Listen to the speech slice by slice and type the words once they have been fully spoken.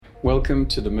Welcome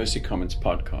to the Mercy Comments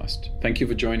podcast. Thank you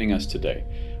for joining us today.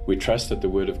 We trust that the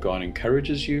Word of God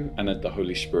encourages you and that the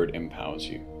Holy Spirit empowers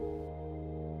you.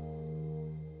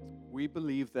 We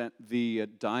believe that the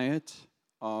diet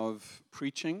of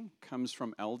preaching comes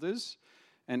from elders,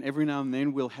 and every now and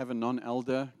then we'll have a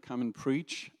non-elder come and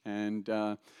preach. And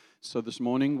so this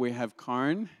morning we have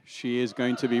Karen. She is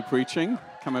going to be preaching.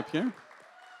 Come up here.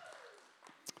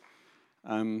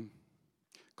 Karen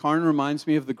reminds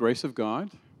me of the grace of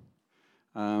God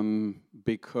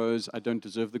because I don't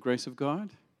deserve the grace of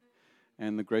God,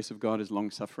 and the grace of God is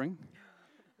long-suffering.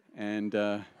 And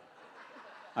I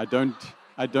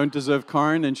don't deserve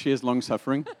Karen, and she is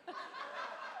long-suffering.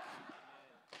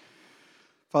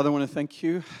 Father, I want to thank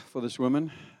you for this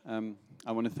woman.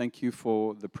 I want to thank you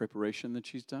for the preparation that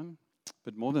she's done.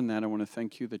 But more than that, I want to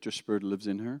thank you that your Spirit lives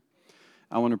in her.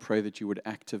 I want to pray that you would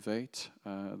activate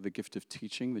the gift of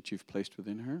teaching that you've placed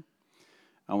within her.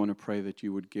 I want to pray that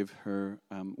you would give her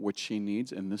what she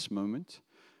needs in this moment.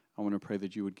 I want to pray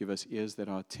that you would give us ears that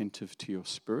are attentive to your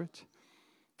Spirit.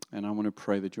 And I want to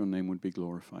pray that your name would be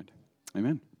glorified.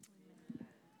 Amen.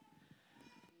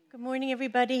 Good morning,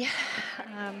 everybody.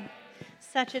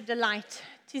 Such a delight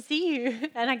to see you.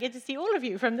 And I get to see all of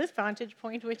you from this vantage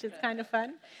point, which is kind of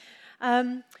fun.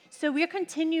 So we're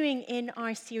continuing in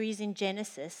our series in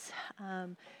Genesis.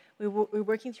 We're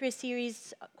working through a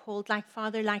series called Like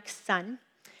Father, Like Son.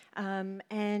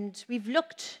 And we've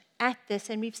looked at this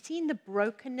and we've seen the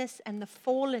brokenness and the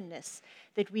fallenness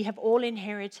that we have all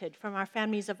inherited from our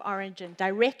families of origin,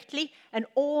 directly and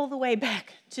all the way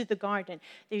back to the garden.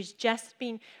 There's just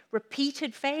been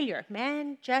repeated failure.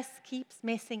 Man just keeps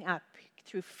messing up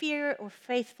through fear or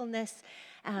faithfulness.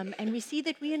 And we see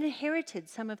that we inherited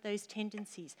some of those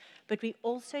tendencies. But we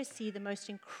also see the most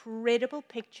incredible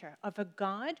picture of a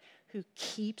God who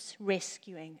keeps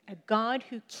rescuing, a God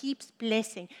who keeps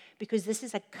blessing, because this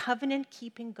is a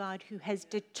covenant-keeping God who has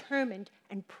determined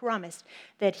and promised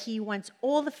that he wants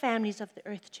all the families of the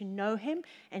earth to know him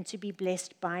and to be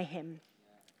blessed by him.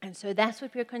 And so that's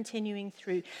what we're continuing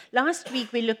through. Last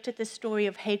week, we looked at the story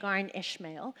of Hagar and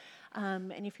Ishmael.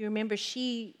 And if you remember,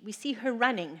 we see her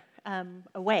running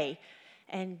away.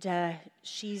 And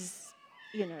she's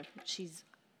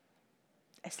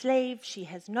a slave. She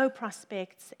has no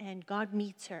prospects. And God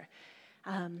meets her.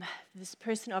 This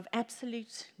person of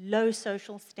absolute low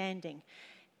social standing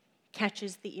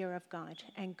catches the ear of God.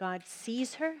 And God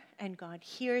sees her, and God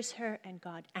hears her, and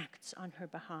God acts on her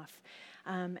behalf.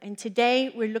 And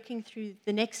today we're looking through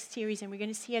the next series, and we're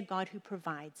going to see a God who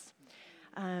provides.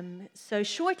 So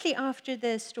shortly after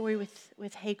the story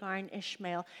with Hagar and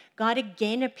Ishmael, God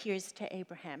again appears to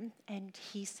Abraham, and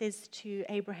he says to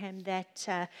Abraham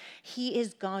that he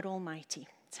is God Almighty.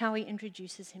 That's how he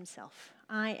introduces himself.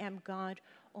 I am God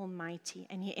Almighty.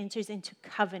 And he enters into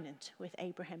covenant with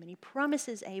Abraham, and he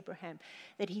promises Abraham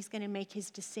that he's going to make his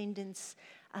descendants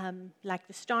like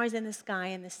the stars in the sky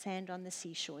and the sand on the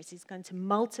seashores. He's going to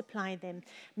multiply them,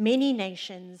 many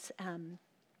nations, and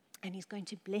he's going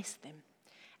to bless them.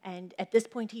 And at this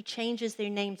point, he changes their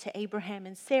name to Abraham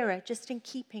and Sarah, just in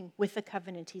keeping with the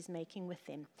covenant he's making with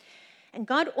them. And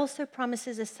God also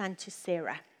promises a son to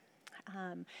Sarah.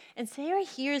 And Sarah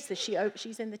hears this.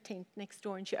 She's in the tent next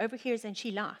door, and she overhears and she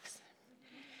laughs.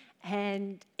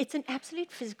 And it's an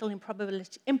absolute physical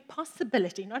impossibility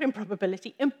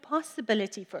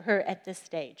for her at this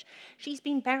stage. She's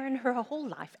been barren her whole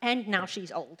life, and now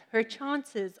she's old. Her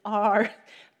chances are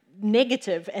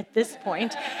negative at this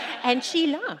point, and she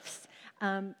laughs.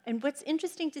 And what's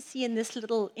interesting to see in this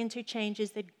little interchange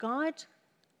is that God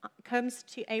comes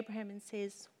to Abraham and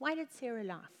says, "Why did Sarah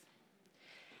laugh?"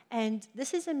 And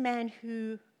this is a man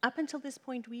who, up until this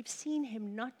point, we've seen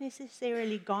him not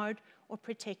necessarily guard or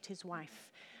protect his wife.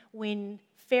 When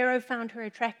Pharaoh found her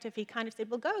attractive, he kind of said,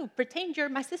 "Well, go, pretend you're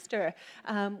my sister."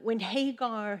 When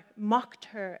Hagar mocked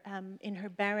her in her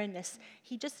barrenness,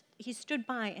 he stood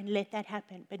by and let that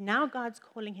happen. But now God's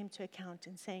calling him to account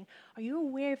and saying, "Are you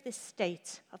aware of the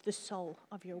state of the soul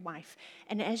of your wife?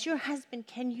 And as your husband,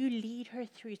 can you lead her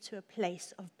through to a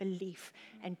place of belief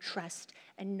and trust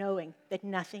and knowing that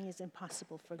nothing is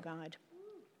impossible for God?"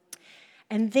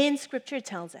 And then Scripture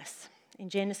tells us in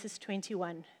Genesis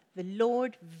 21, the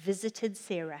Lord visited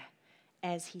Sarah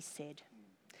as he said.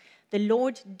 The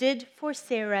Lord did for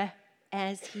Sarah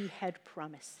as he had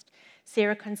promised.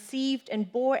 Sarah conceived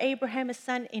and bore Abraham a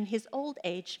son in his old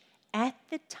age at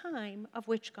the time of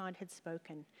which God had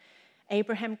spoken.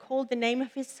 Abraham called the name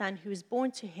of his son who was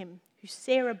born to him, who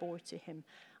Sarah bore to him,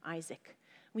 Isaac.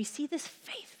 We see this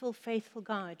faithful, faithful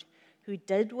God who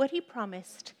did what he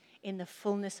promised in the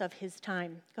fullness of his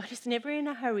time. God is never in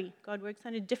a hurry. God works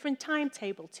on a different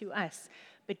timetable to us,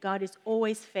 but God is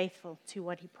always faithful to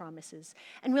what he promises.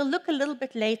 And we'll look a little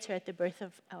bit later at the birth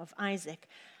of Isaac.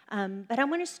 But I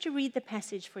want us to read the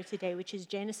passage for today, which is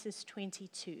Genesis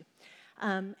 22.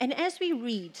 And as we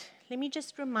read, let me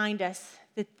just remind us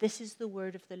that this is the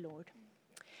word of the Lord.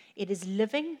 It is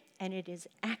living and it is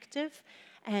active.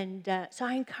 And so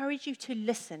I encourage you to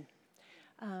listen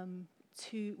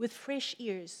with fresh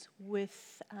ears,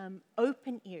 with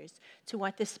open ears to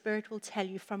what the Spirit will tell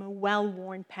you from a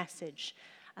well-worn passage.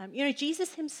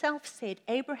 Jesus himself said,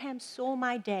 Abraham saw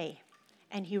my day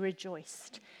and he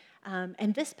rejoiced.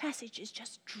 And this passage is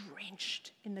just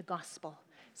drenched in the gospel.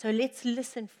 So let's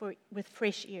listen with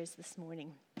fresh ears this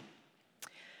morning.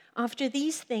 After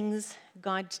these things,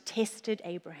 God tested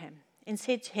Abraham and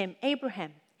said to him,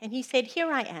 Abraham, and he said,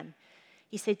 here I am.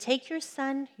 He said, take your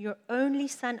son, your only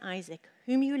son Isaac,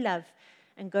 whom you love,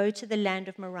 and go to the land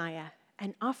of Moriah,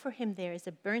 and offer him there as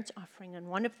a burnt offering on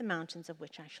one of the mountains of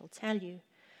which I shall tell you.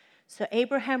 So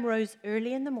Abraham rose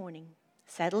early in the morning,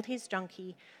 saddled his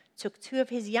donkey, took 2 of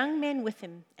his young men with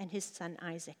him, and his son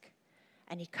Isaac.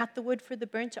 And he cut the wood for the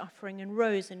burnt offering and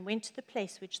rose and went to the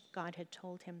place which God had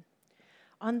told him.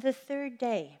 On the 3rd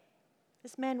day,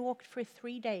 this man walked for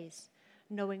 3 days,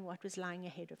 knowing what was lying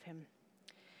ahead of him.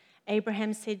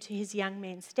 Abraham said to his young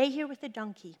men, stay here with the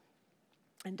donkey,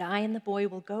 and I and the boy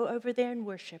will go over there and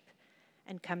worship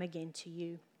and come again to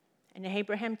you. And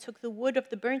Abraham took the wood of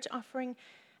the burnt offering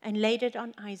and laid it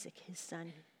on Isaac, his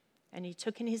son. And he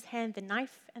took in his hand the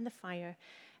knife and the fire,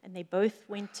 and they both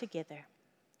went together.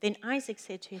 Then Isaac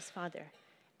said to his father,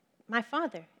 my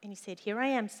father. And he said, here I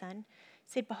am, son.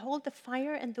 He said, behold, the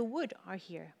fire and the wood are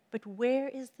here, but where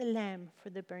is the lamb for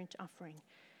the burnt offering?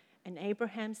 And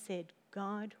Abraham said,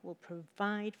 God will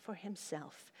provide for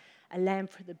himself a lamb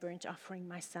for the burnt offering,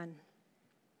 my son.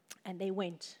 And they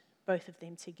went, both of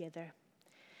them together.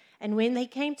 And when they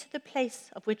came to the place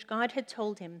of which God had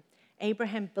told him,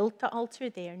 Abraham built the altar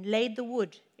there and laid the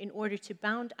wood in order to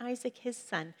bound Isaac his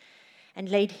son, and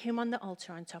laid him on the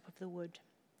altar on top of the wood.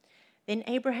 Then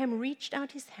Abraham reached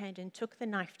out his hand and took the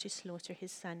knife to slaughter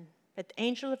his son. But the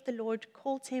angel of the Lord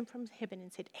called to him from heaven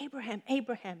and said, Abraham,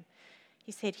 Abraham.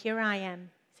 He said, here I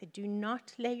am. He said, do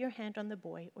not lay your hand on the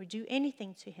boy or do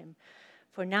anything to him,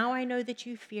 for now I know that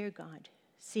you fear God,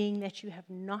 seeing that you have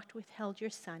not withheld your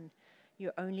son,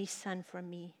 your only son, from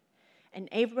me. And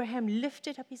Abraham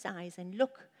lifted up his eyes and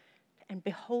looked, and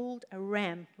behold, a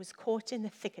ram was caught in the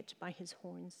thicket by his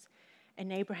horns.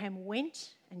 And Abraham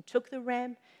went and took the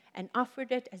ram and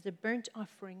offered it as a burnt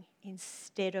offering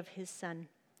instead of his son.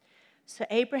 So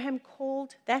Abraham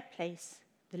called that place,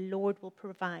 the Lord will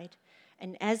provide.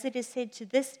 And as it is said to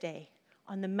this day,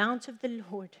 on the mount of the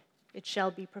Lord it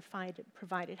shall be provided.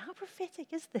 How prophetic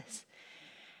is this?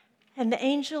 And the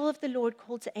angel of the Lord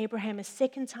called to Abraham a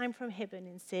second time from heaven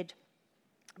and said,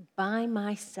 by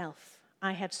myself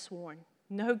I have sworn,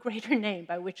 no greater name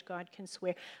by which God can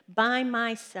swear, by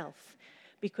myself,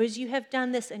 because you have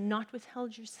done this and not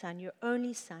withheld your son, your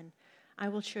only son, I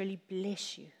will surely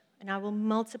bless you, and I will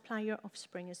multiply your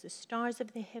offspring as the stars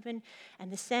of the heaven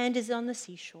and the sand is on the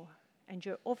seashore. And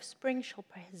your offspring shall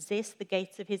possess the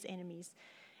gates of his enemies,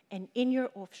 and in your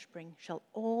offspring shall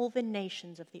all the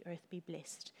nations of the earth be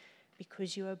blessed,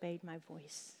 because you obeyed my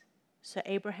voice. So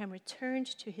Abraham returned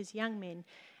to his young men,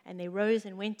 and they rose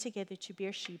and went together to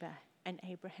Beersheba, and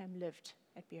Abraham lived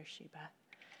at Beersheba.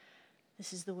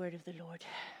 This is the word of the Lord.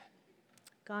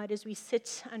 God, as we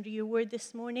sit under your word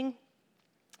this morning,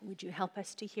 would you help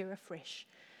us to hear afresh?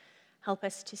 Help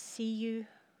us to see you.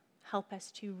 Help us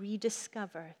to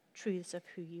rediscover truths of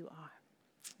who you are.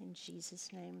 In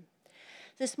Jesus' name.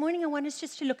 This morning, I want us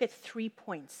just to look at 3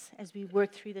 points as we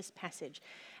work through this passage.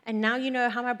 And now you know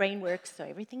how my brain works, so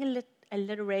everything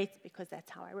alliterates because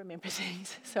that's how I remember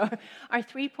things. So our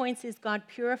 3 points is God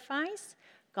purifies,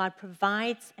 God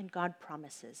provides, and God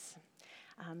promises.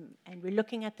 And we're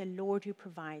looking at the Lord who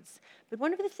provides. But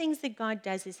one of the things that God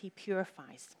does is he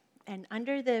purifies. And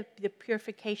under the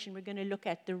purification, we're going to look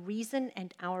at the reason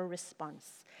and our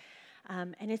response.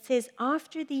 And it says,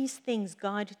 after these things,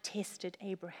 God tested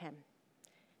Abraham.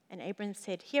 And Abraham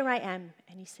said, here I am.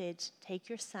 And he said, take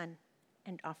your son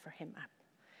and offer him up.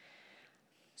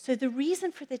 So the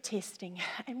reason for the testing,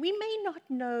 and we may not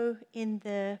know in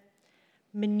the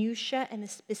minutiae and the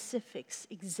specifics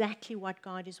exactly what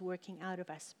God is working out of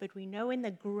us, but we know in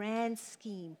the grand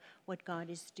scheme what God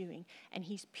is doing, and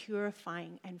he's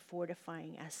purifying and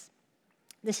fortifying us.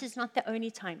 This is not the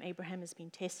only time Abraham has been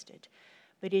tested,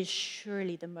 but is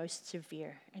surely the most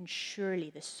severe and surely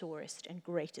the sorest and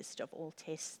greatest of all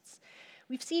tests.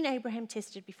 We've seen Abraham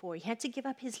tested before. He had to give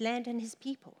up his land and his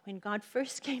people. When God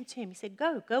first came to him, he said,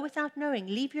 go without knowing.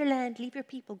 Leave your land, leave your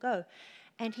people, go.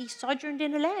 and he sojourned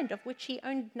in a land of which he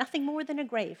owned nothing more than a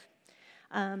grave.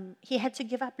 He had to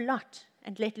give up Lot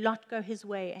and let Lot go his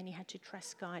way, and he had to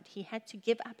trust God. He had to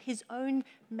give up his own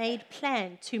made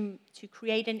plan to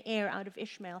create an heir out of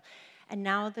Ishmael. And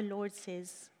now the Lord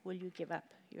says, will you give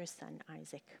up your son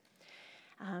Isaac?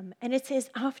 And it says,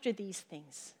 after these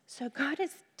things. So God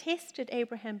has tested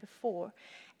Abraham before,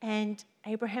 and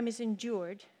Abraham has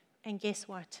endured, and guess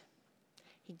what?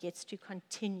 He gets to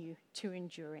continue to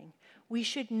enduring. We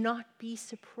should not be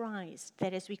surprised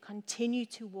that as we continue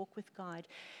to walk with God,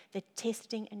 that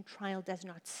testing and trial does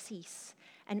not cease.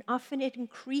 And often it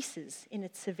increases in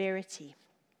its severity.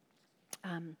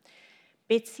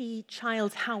 Betsy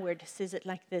Childs Howard says it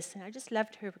like this, and I just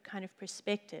loved her kind of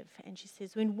perspective. And she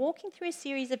says, when walking through a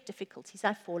series of difficulties,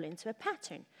 I fall into a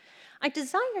pattern. I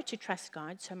desire to trust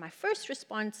God, so my first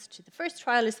response to the first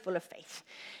trial is full of faith.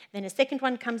 Then a second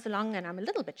one comes along, and I'm a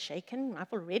little bit shaken.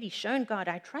 I've already shown God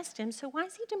I trust him, so why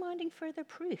is he demanding further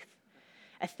proof?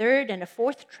 A third and a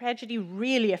fourth tragedy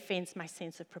really offends my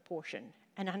sense of proportion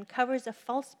and uncovers a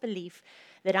false belief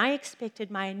that I expected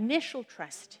my initial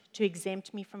trust to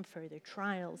exempt me from further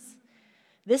trials.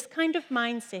 This kind of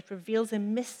mindset reveals a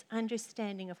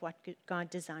misunderstanding of what God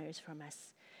desires from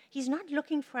us. He's not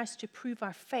looking for us to prove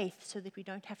our faith so that we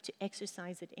don't have to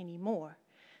exercise it anymore.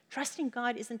 Trusting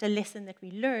God isn't a lesson that we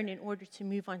learn in order to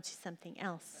move on to something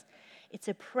else. It's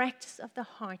a practice of the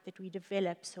heart that we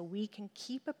develop so we can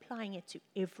keep applying it to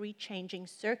every changing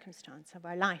circumstance of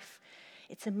our life.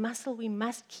 It's a muscle we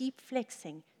must keep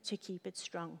flexing to keep it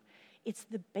strong. It's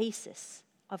the basis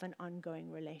of an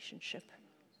ongoing relationship.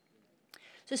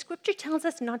 So Scripture tells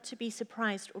us not to be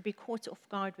surprised or be caught off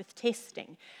guard with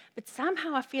testing. But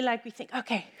somehow I feel like we think,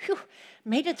 okay,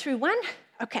 made it through one,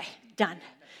 okay, done.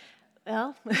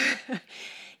 Well,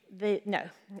 no.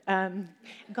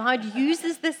 God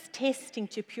uses this testing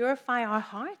to purify our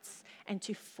hearts and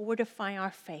to fortify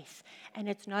our faith. And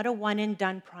it's not a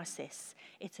one-and-done process.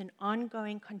 It's an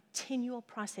ongoing, continual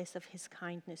process of his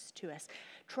kindness to us.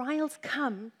 Trials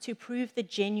come to prove the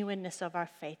genuineness of our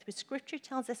faith, which Scripture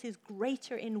tells us is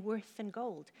greater in worth than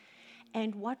gold.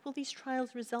 And what will these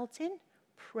trials result in?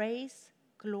 Praise,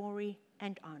 glory,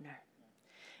 and honor.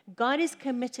 God is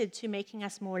committed to making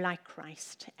us more like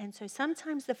Christ. And so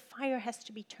sometimes the fire has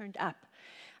to be turned up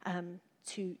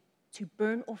to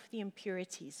burn off the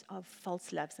impurities of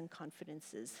false loves and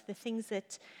confidences. The things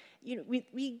that,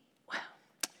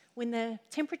 when the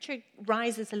temperature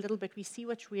rises a little bit, we see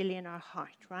what's really in our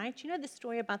heart, right? You know the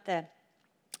story about the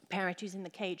parrot who's in the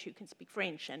cage who can speak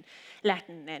French and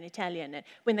Latin and Italian. And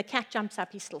when the cat jumps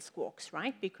up, he still squawks,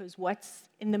 right? Because what's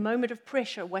in the moment of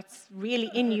pressure, what's really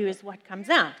in you is what comes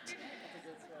out.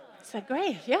 So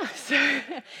great, yeah. So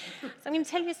I'm going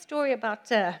to tell you a story about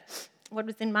what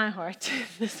was in my heart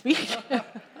this week.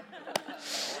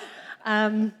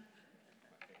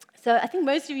 So I think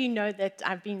most of you know that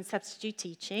I've been substitute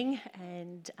teaching,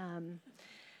 and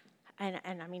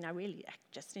I mean, I really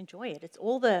just enjoy it. It's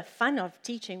all the fun of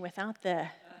teaching without the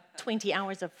 20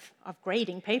 hours of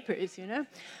grading papers,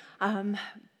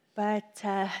 But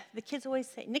the kids always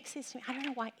say, Nick says to me, I don't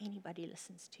know why anybody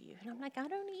listens to you. And I'm like, I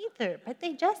don't either, but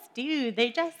they just do.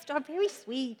 They just are very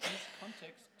sweet. There's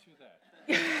context to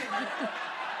that.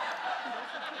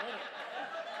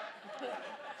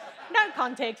 No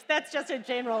context. That's just a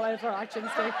general overarching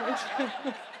statement.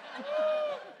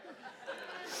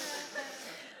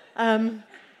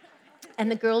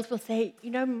 And the girls will say,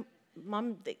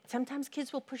 Mom, sometimes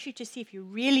kids will push you to see if you're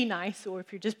really nice or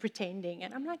if you're just pretending.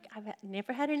 And I'm like, I've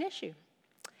never had an issue.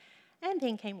 And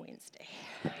then came Wednesday.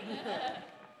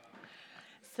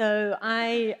 So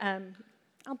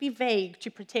I'll be vague to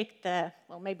protect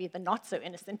maybe the not so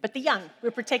innocent, but the young.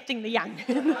 We're protecting the young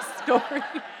in the story.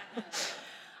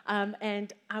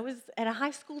 And I was at a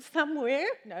high school somewhere.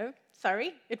 No,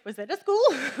 sorry, it was at a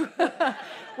school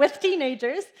with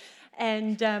teenagers.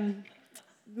 And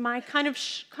my kind of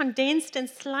condensed and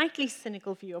slightly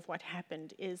cynical view of what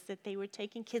happened is that they were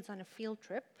taking kids on a field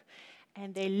trip,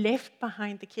 and they left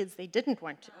behind the kids they didn't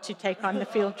want to take on the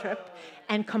field trip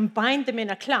and combined them in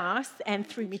a class and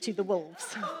threw me to the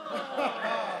wolves.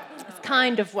 It's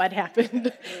kind of what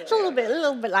happened. It's a little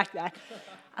bit like that.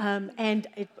 And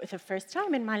it was the first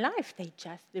time in my life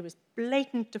there was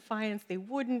blatant defiance. They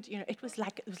wouldn't, it was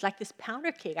like this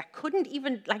powder keg. I couldn't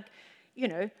even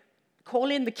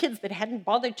call in the kids that hadn't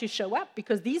bothered to show up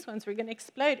because these ones were going to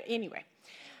explode anyway.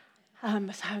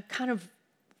 So I kind of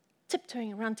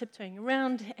tiptoeing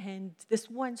around, and this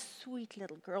one sweet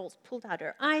little girl's pulled out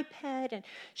her iPad, and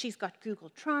she's got Google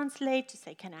Translate to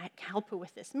say, can I help her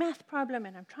with this math problem?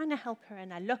 And I'm trying to help her,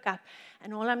 and I look up,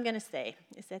 and all I'm going to say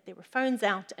is that there were phones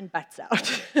out and butts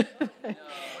out.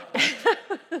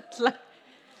 It's like,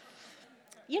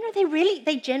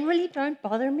 they generally don't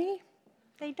bother me.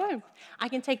 They don't. I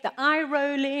can take the eye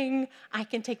rolling, I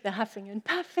can take the huffing and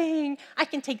puffing, I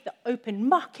can take the open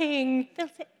mocking. They'll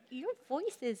say, your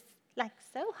voice is like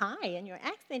so high and your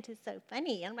accent is so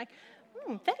funny. And I'm like,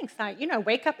 thanks. I,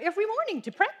 wake up every morning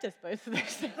to practice both of those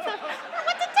things. So,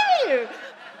 what to tell you?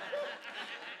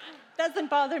 Doesn't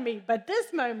bother me. But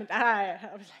this moment, I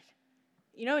was like,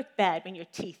 it's bad when your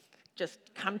teeth just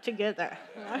come together.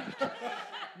 Right?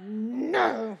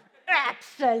 No,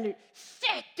 absolute.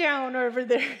 Sit down over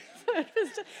there. So it was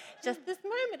just this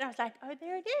moment. I was like, oh,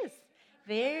 there it is.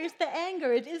 There's the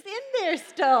anger. It is in there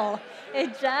still.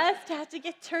 It just has to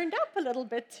get turned up a little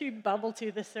bit to bubble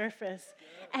to the surface.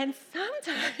 And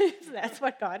sometimes that's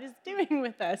what God is doing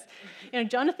with us.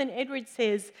 Jonathan Edwards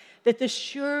says that the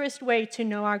surest way to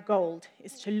know our gold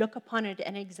is to look upon it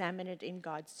and examine it in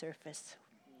God's surface.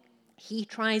 He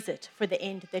tries it for the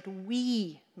end that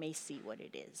we may see what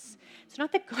it is. It's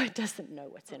not that God doesn't know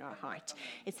what's in our heart.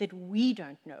 It's that we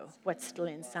don't know what's still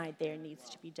inside there needs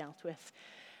to be dealt with.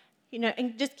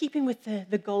 And just keeping with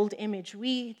the gold image,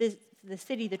 the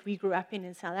city that we grew up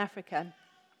in South Africa,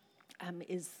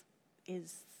 is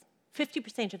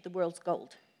 50% of the world's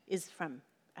gold is from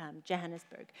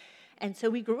Johannesburg. And so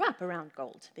we grew up around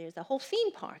gold. There's a whole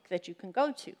theme park that you can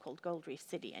go to called Gold Reef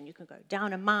City, and you can go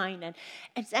down a mine. And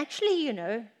it's actually,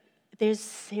 there's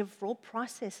several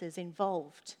processes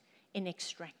involved in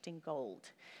extracting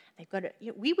gold. They've got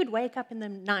we would wake up in the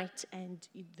night and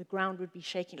the ground would be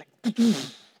shaking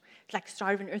like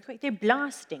start of an earthquake. They're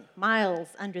blasting miles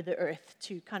under the earth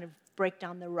to kind of break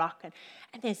down the rock. And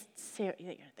there's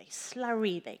they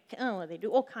slurry, they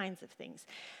do all kinds of things.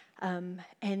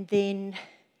 And then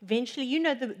eventually,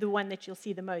 the one that you'll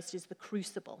see the most is the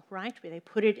crucible, right? Where they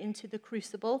put it into the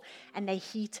crucible and they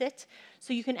heat it.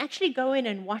 So you can actually go in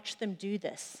and watch them do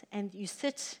this. And you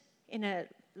sit in a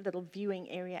little viewing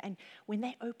area. And when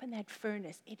they open that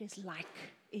furnace, it is like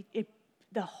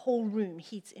the whole room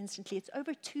heats instantly. It's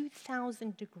over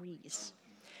 2,000 degrees.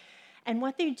 And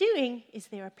what they're doing is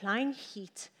they're applying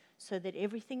heat so that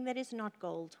everything that is not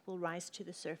gold will rise to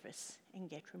the surface and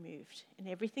get removed. And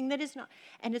everything that is not,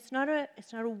 and it's not a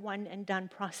one and done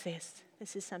process.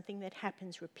 This is something that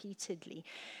happens repeatedly.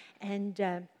 And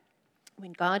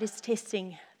when God is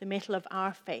testing the metal of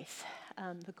our faith,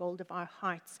 the gold of our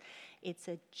hearts, it's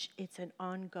an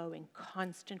ongoing,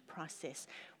 constant process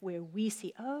where we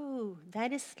see, oh,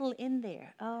 that is still in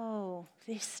there. Oh,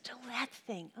 there's still that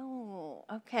thing. Oh,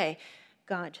 okay.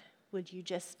 God, would you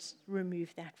just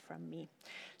remove that from me?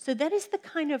 So that is the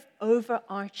kind of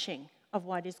overarching of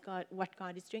what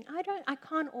God is doing. I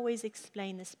can't always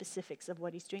explain the specifics of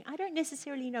what he's doing. I don't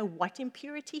necessarily know what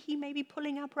impurity he may be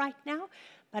pulling up right now,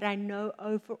 but I know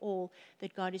overall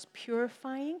that God is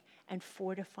purifying and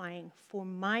fortifying for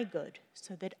my good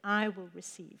so that I will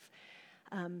receive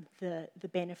the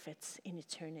benefits in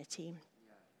eternity.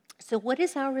 So what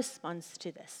is our response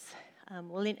to this?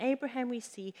 Well, in Abraham we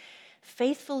see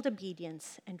faithful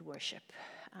obedience and worship.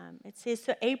 It says,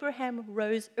 so Abraham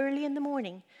rose early in the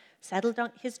morning, saddled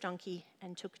on his donkey,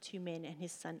 and took 2 men and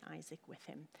his son Isaac with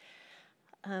him.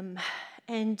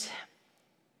 And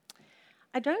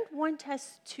I don't want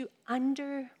us to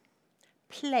underplay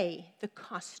the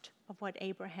cost of what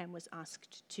Abraham was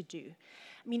asked to do.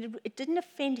 I mean, it didn't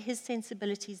offend his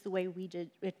sensibilities the way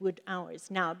it would ours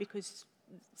now, because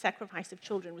sacrifice of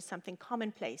children was something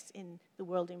commonplace in the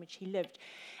world in which he lived.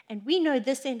 And we know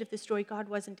this end of the story, God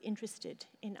wasn't interested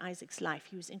in Isaac's life.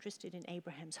 He was interested in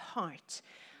Abraham's heart.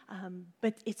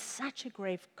 But it's such a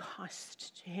grave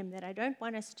cost to him that I don't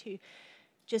want us to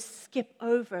just skip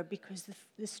over because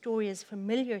the story is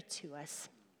familiar to us.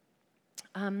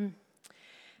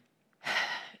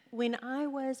 When I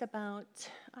was about,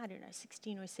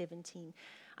 16 or 17,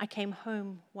 I came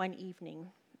home one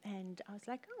evening and I was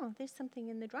like, oh, there's something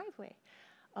in the driveway.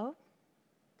 Oh,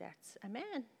 that's a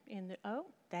man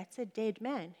that's a dead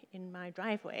man in my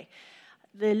driveway.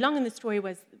 The long and the story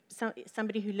was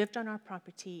somebody who lived on our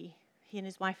property, he and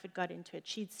his wife had got into it.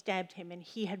 She'd stabbed him and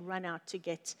he had run out to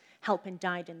get help and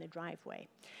died in the driveway.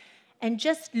 And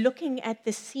just looking at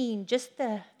the scene, just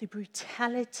the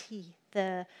brutality,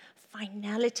 the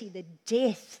finality, the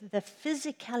death, the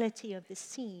physicality of the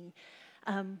scene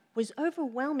was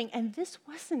overwhelming. And this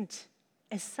wasn't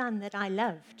a son that I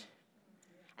loved.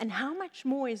 And how much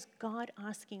more is God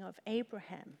asking of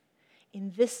Abraham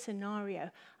in this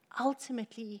scenario?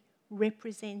 Ultimately,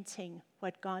 representing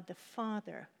what God the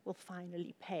Father will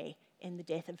finally pay in the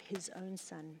death of his own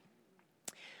son.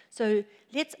 So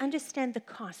let's understand the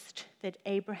cost that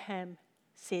Abraham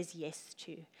says yes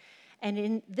to. And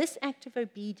in this act of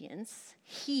obedience,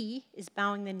 he is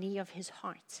bowing the knee of his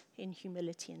heart in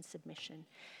humility and submission.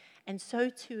 And so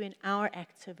too in our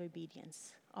acts of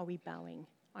obedience are we bowing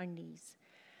our knees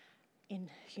in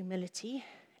humility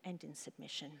and in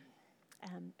submission.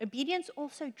 Obedience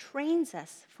also trains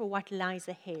us for what lies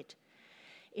ahead.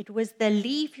 It was the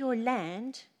leave your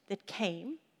land that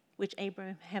came, which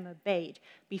Abraham obeyed,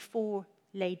 before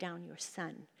lay down your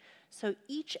son. So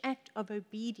each act of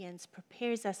obedience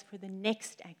prepares us for the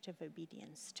next act of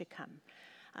obedience to come,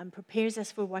 prepares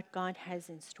us for what God has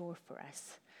in store for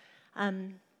us.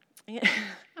 I'm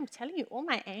telling you all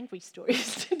my angry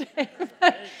stories today.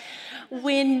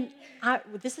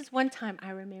 This is one time I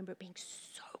remember being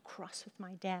so cross with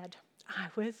my dad. I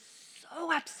was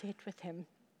so upset with him.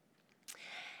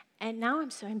 And now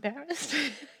I'm so embarrassed.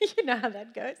 You know how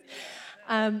that goes.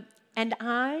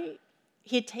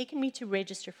 He had taken me to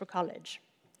register for college,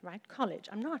 right? College.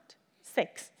 I'm not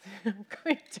 6. I'm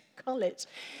going to college.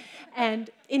 And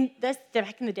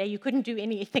back in the day, you couldn't do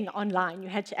anything online. You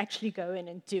had to actually go in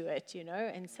and do it, you know.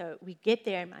 And so we get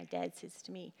there, and my dad says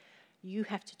to me, you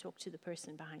have to talk to the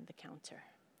person behind the counter.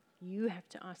 You have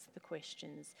to ask the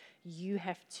questions. You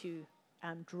have to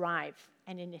drive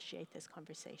and initiate this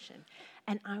conversation.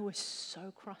 And I was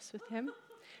so cross with him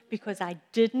because I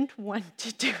didn't want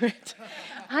to do it.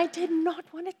 I did not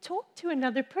want to talk to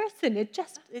another person. It's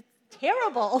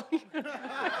terrible.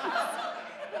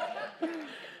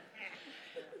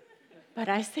 But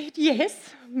I said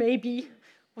yes, maybe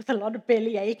with a lot of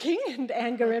belly aching and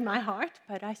anger in my heart,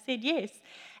 but I said yes.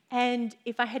 And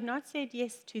if I had not said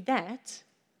yes to that,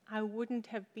 I wouldn't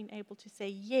have been able to say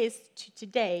yes to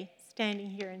today, standing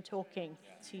here and talking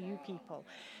to you people.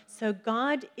 So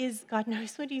God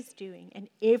knows what he's doing, and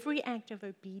every act of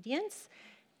obedience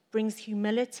brings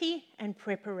humility and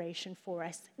preparation for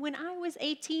us. When I was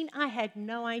 18, I had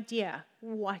no idea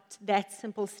what that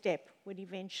simple step would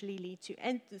eventually lead to.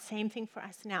 And the same thing for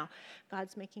us now.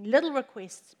 God's making little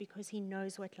requests because he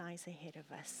knows what lies ahead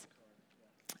of us.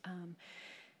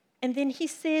 And then he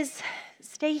says,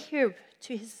 stay here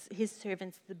to his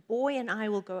servants. The boy and I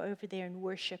will go over there and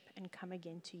worship and come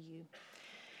again to you.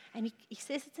 And he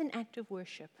says it's an act of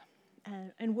worship.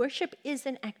 And worship is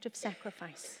an act of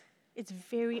sacrifice. It's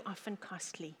very often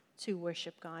costly to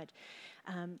worship God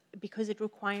because it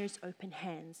requires open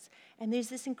hands. And there's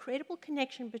this incredible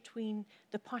connection between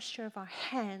the posture of our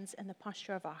hands and the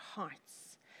posture of our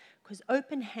hearts, because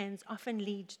open hands often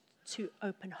lead to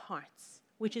open hearts,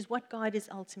 which is what God is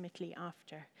ultimately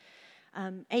after.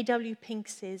 A.W. Pink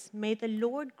says, may the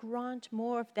Lord grant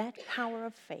more of that power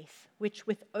of faith, which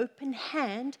with open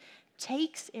hand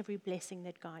takes every blessing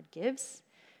that God gives,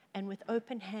 and with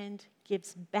open hand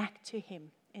gives back to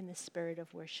him in the spirit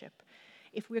of worship.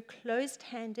 If we're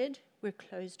closed-handed, we're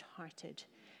closed-hearted.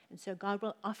 And so God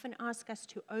will often ask us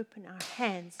to open our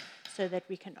hands so that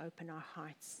we can open our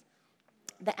hearts.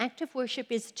 The act of worship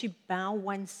is to bow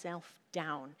oneself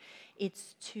down.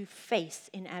 It's to face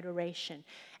in adoration.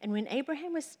 And when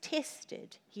Abraham was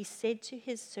tested, he said to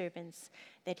his servants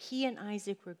that he and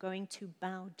Isaac were going to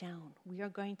bow down. We are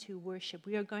going to worship.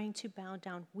 We are going to bow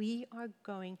down. We are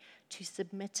going to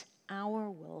submit our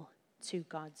will to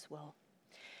God's will.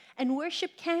 And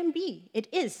worship can be, it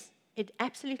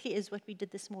absolutely is what we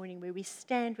did this morning, where we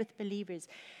stand with believers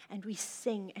and we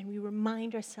sing and we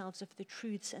remind ourselves of the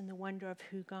truths and the wonder of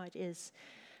who God is.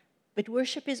 But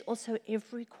worship is also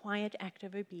every quiet act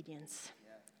of obedience.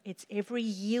 It's every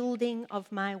yielding of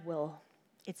my will.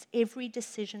 It's every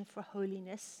decision for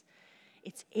holiness.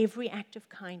 It's every act of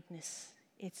kindness.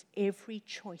 It's every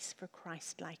choice for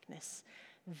Christ-likeness.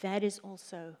 That is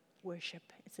also worship.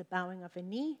 It's a bowing of a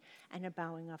knee and a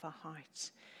bowing of a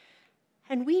heart.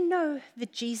 And we know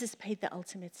that Jesus paid the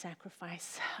ultimate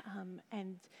sacrifice,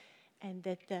 and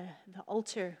that the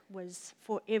altar was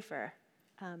forever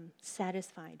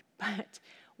satisfied. But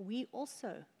we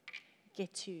also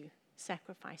get to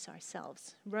sacrifice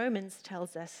ourselves. Romans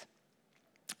tells us,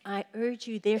 I urge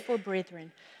you, therefore,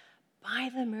 brethren,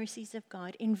 by the mercies of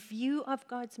God, in view of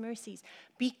God's mercies,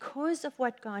 because of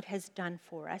what God has done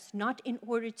for us, not in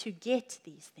order to get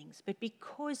these things, but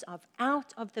because of,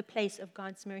 out of the place of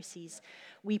God's mercies,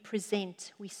 we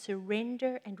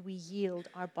surrender, and we yield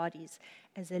our bodies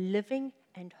as a living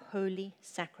and holy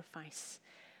sacrifice.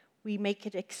 We make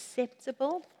it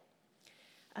acceptable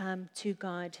to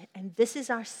God, and this is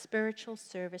our spiritual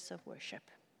service of worship.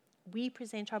 We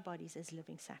present our bodies as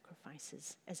living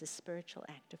sacrifices, as a spiritual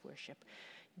act of worship.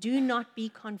 Do not be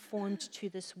conformed to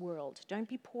this world. Don't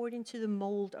be poured into the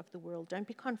mold of the world. Don't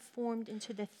be conformed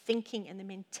into the thinking and the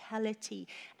mentality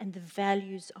and the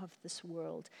values of this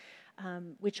world,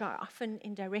 which are often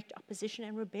in direct opposition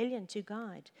and rebellion to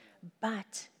God.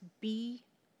 But be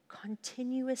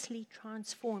continuously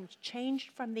transformed,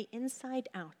 changed from the inside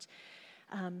out,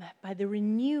 by the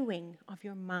renewing of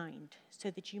your mind, so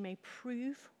that you may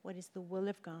prove what is the will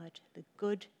of God, the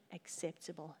good,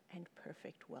 acceptable, and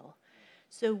perfect will.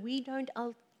 So we don't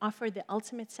offer the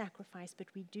ultimate sacrifice, but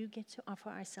we do get to offer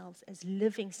ourselves as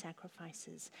living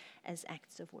sacrifices, as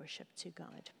acts of worship to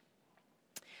God.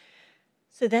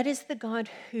 So that is the God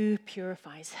who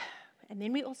purifies. And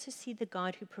then we also see the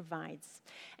God who provides.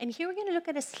 And here we're going to look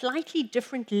at a slightly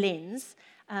different lens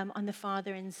on the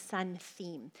Father and Son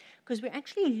theme, because we're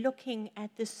actually looking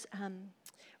at this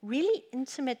really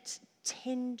intimate,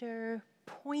 tender,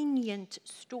 poignant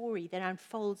story that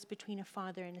unfolds between a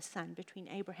father and a son, between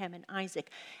Abraham and Isaac.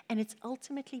 And it's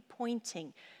ultimately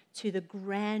pointing to the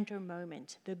grander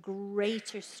moment, the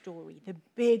greater story, the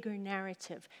bigger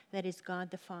narrative that is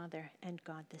God the Father and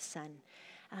God the Son.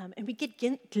 And we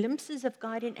get glimpses of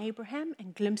God in Abraham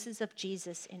and glimpses of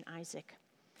Jesus in Isaac.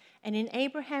 And in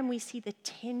Abraham, we see the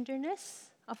tenderness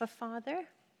of a father,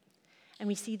 and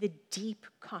we see the deep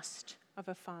cost of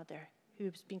a father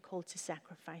who's been called to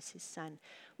sacrifice his son.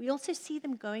 We also see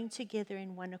them going together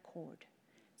in one accord.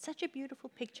 Such a beautiful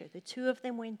picture. The two of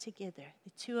them went together.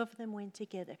 The two of them went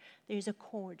together. There's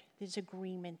accord, there's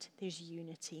agreement, there's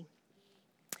unity.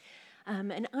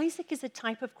 And Isaac is a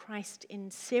type of Christ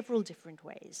in several different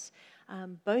ways.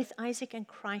 Both Isaac and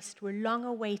Christ were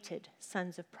long-awaited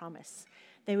sons of promise.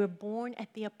 They were born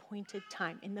at the appointed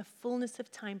time. In the fullness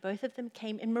of time, both of them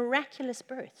came in miraculous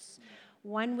births.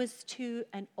 One was to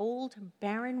an old,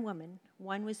 barren woman.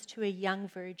 One was to a young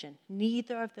virgin.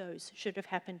 Neither of those should have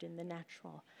happened in the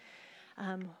natural.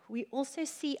 We also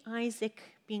see Isaac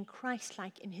being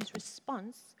Christ-like in his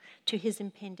response to his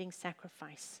impending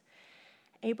sacrifice.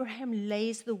 Abraham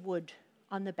lays the wood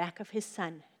on the back of his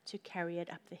son to carry it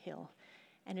up the hill.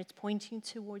 And it's pointing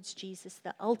towards Jesus,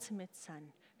 the ultimate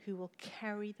son, who will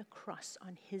carry the cross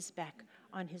on his back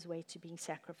on his way to being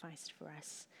sacrificed for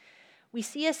us. We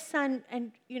see a son,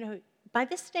 and, by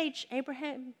this stage,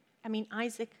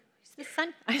 Isaac, is the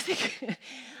son?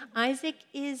 Isaac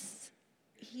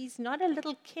he's not a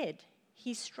little kid.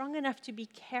 He's strong enough to be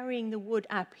carrying the wood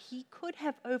up. He could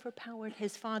have overpowered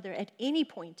his father at any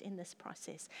point in this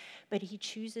process, but he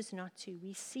chooses not to.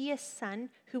 We see a son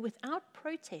who, without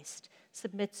protest,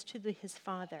 submits to his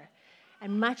father.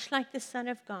 And much like the Son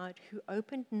of God, who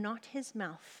opened not his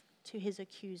mouth to his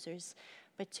accusers,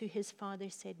 but to his father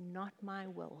said, "Not my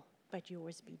will, but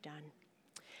yours be done."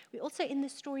 We also, in the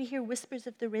story here, whispers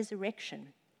of the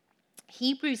resurrection.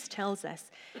 Hebrews tells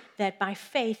us that by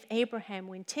faith, Abraham,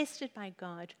 when tested by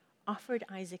God, offered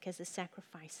Isaac as a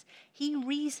sacrifice. He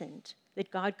reasoned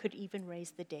that God could even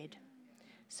raise the dead.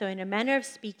 So in a manner of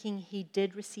speaking, he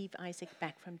did receive Isaac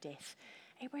back from death.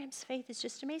 Abraham's faith is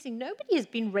just amazing. Nobody has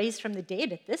been raised from the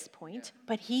dead at this point,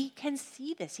 but he can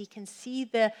see this. He can see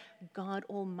the God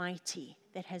Almighty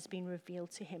that has been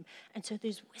revealed to him. And so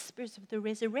there's whispers of the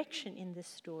resurrection in this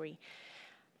story.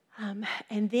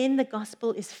 And then the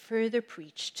gospel is further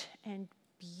preached, and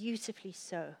beautifully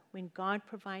so, when God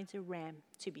provides a ram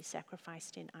to be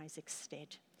sacrificed in Isaac's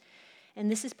stead.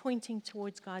 And this is pointing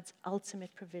towards God's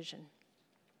ultimate provision.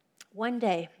 One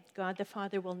day, God the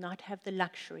Father will not have the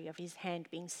luxury of his hand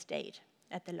being stayed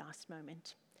at the last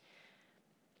moment.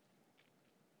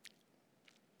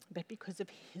 But because of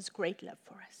his great love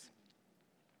for us,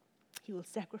 he will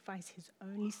sacrifice his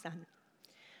only Son,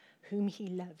 whom he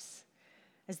loves,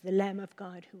 as the Lamb of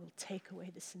God who will take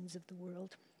away the sins of the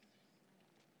world.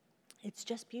 It's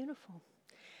just beautiful.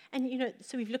 And,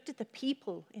 so we've looked at the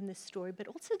people in this story, but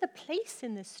also the place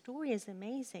in this story is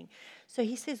amazing. So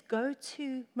he says, go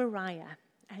to Moriah.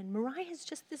 And Moriah is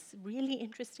just this really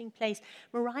interesting place.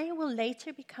 Moriah will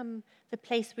later become the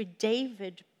place where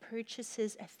David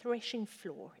purchases a threshing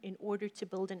floor in order to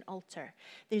build an altar.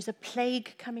 There's a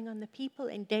plague coming on the people,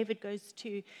 and David goes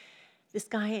to this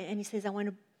guy and he says, I want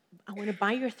to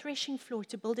buy your threshing floor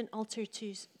to build an altar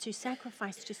to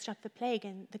sacrifice to stop the plague.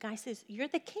 And the guy says, you're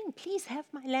the king, please have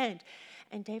my land.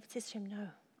 And David says to him, no,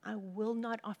 I will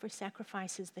not offer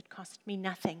sacrifices that cost me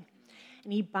nothing.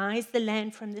 And he buys the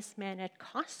land from this man at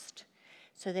cost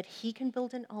so that he can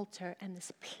build an altar and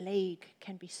this plague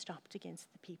can be stopped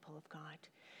against the people of God.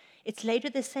 It's later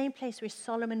the same place where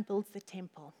Solomon builds the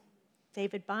temple.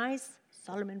 David buys,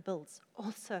 Solomon builds,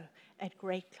 also at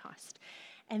great cost.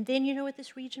 And then you know what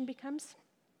this region becomes?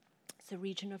 It's the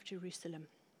region of Jerusalem,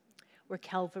 where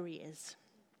Calvary is,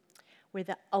 where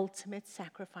the ultimate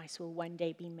sacrifice will one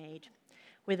day be made,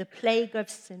 where the plague of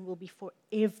sin will be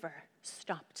forever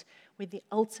stopped, where the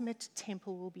ultimate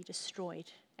temple will be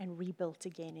destroyed and rebuilt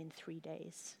again in 3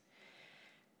 days.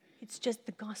 It's just,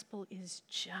 the gospel is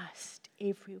just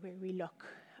everywhere we look.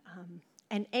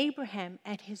 And Abraham,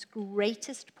 at his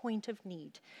greatest point of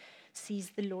need, sees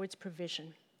the Lord's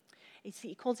provision.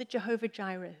 He calls it Jehovah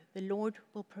Jireh. The Lord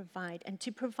will provide. And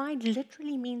to provide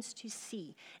literally means to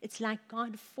see. It's like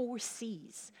God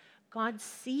foresees. God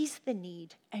sees the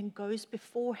need and goes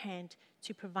beforehand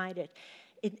to provide it.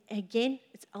 Again,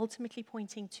 it's ultimately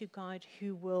pointing to God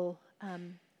who will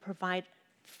provide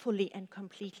fully and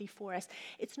completely for us.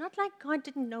 It's not like God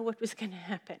didn't know what was going to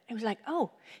happen. It was like,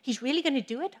 oh, he's really going to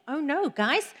do it? Oh no,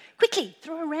 guys, quickly,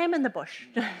 throw a ram in the bush.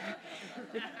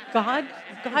 God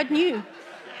knew.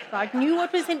 God knew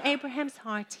what was in Abraham's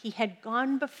heart. He had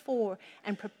gone before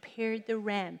and prepared the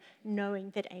ram,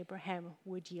 knowing that Abraham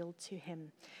would yield to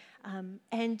him.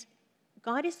 And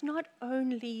God is not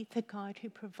only the God who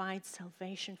provides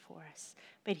salvation for us,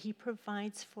 but he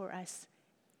provides for us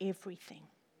everything.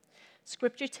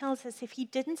 Scripture tells us if he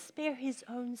didn't spare his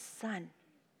own son,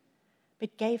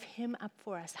 but gave him up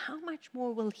for us, how much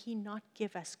more will he not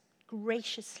give us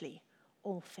graciously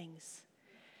all things?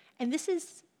 And this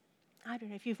is, I don't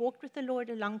know, if you've walked with the Lord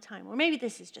a long time, or maybe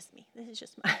this is just me. This is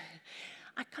just my,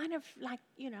 I kind of like,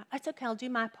 it's okay, I'll do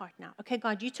my part now. Okay,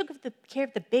 God, you took care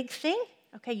of the big thing.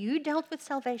 Okay, you dealt with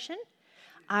salvation.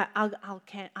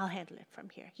 I'll handle it from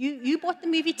here. You bought the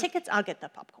movie tickets, I'll get the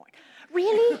popcorn.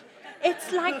 Really?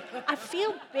 It's like, I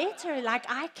feel better, like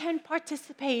I can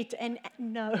participate. And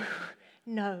no.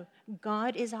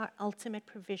 God is our ultimate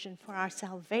provision for our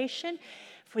salvation,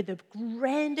 for the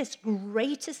grandest,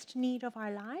 greatest need of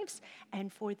our lives,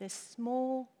 and for the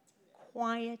small,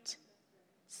 quiet,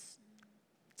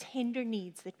 tender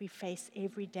needs that we face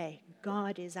every day.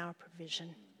 God is our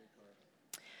provision.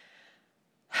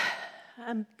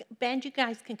 Band, you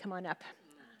guys can come on up.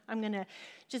 I'm going to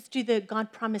just do the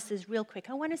God promises real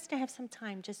quick. I want us to have some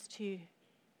time just to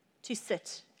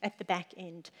sit at the back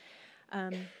end.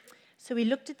 So we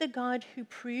looked at the God who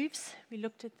proves, we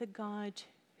looked at the God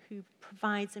who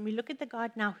provides, and we look at the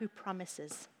God now who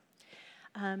promises.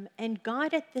 And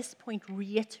God at this point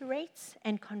reiterates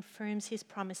and confirms his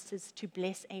promises to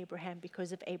bless Abraham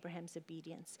because of Abraham's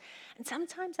obedience. And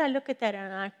sometimes I look at that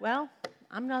and I'm like, well,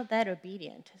 I'm not that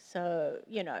obedient, so,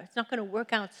 it's not going to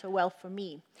work out so well for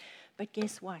me. But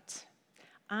guess what?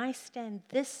 I stand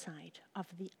this side of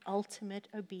the ultimate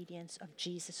obedience of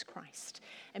Jesus Christ.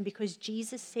 And because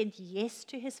Jesus said yes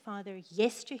to his Father,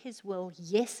 yes to his will,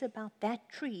 yes about that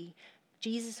tree,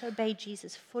 Jesus obeyed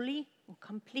Jesus fully and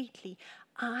completely.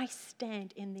 I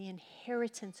stand in the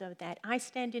inheritance of that. I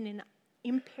stand in an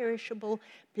imperishable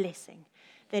blessing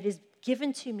that is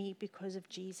given to me because of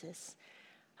Jesus.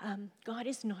 God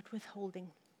is not withholding.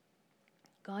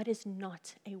 God is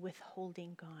not a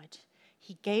withholding God.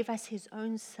 He gave us his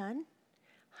own Son.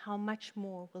 How much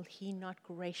more will he not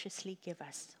graciously give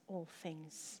us all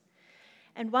things?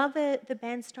 And while the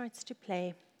band starts to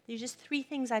play, there's just 3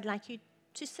 things I'd like you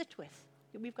to sit with.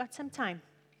 We've got some time.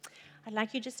 I'd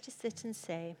like you just to sit and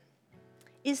say,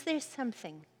 is there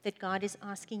something that God is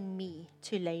asking me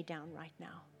to lay down right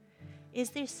now?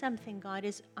 Is there something God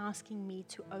is asking me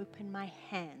to open my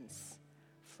hands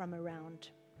from around?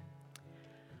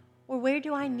 Or where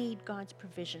do I need God's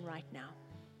provision right now?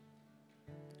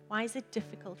 Why is it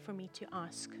difficult for me to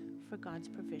ask for God's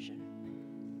provision?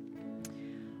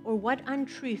 Or what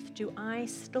untruth do I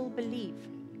still believe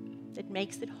that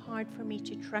makes it hard for me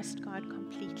to trust God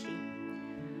completely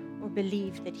or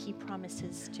believe that he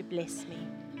promises to bless me?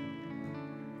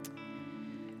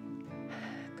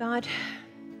 God,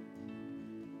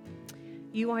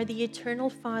 you are the eternal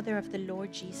Father of the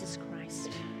Lord Jesus Christ.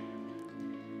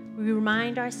 We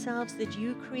remind ourselves that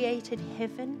you created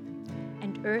heaven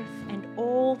and earth and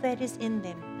all that is in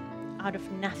them out of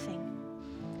nothing.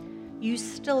 You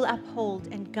still uphold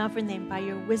and govern them by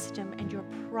your wisdom and your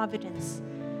providence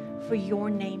for your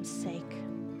name's sake.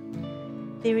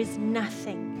 There is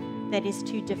nothing that is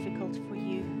too difficult for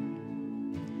you.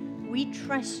 We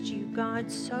trust you,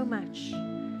 God, so much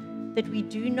that we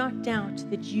do not doubt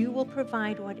that you will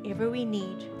provide whatever we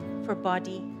need for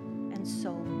body and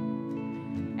soul,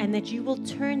 and that you will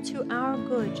turn to our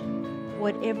good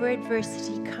whatever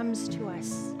adversity comes to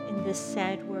us in this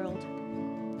sad world.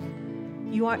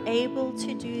 You are able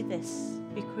to do this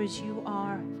because you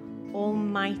are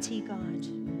Almighty God.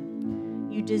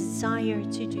 You desire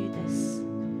to do this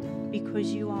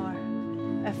because you are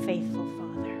a faithful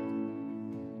Father.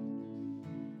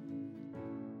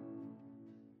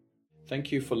 Thank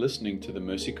you for listening to the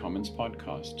Mercy Commons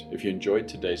podcast. If you enjoyed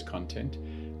today's content,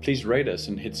 please rate us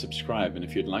and hit subscribe. And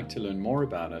if you'd like to learn more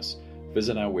about us,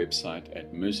 visit our website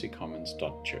at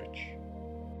mercycommons.church.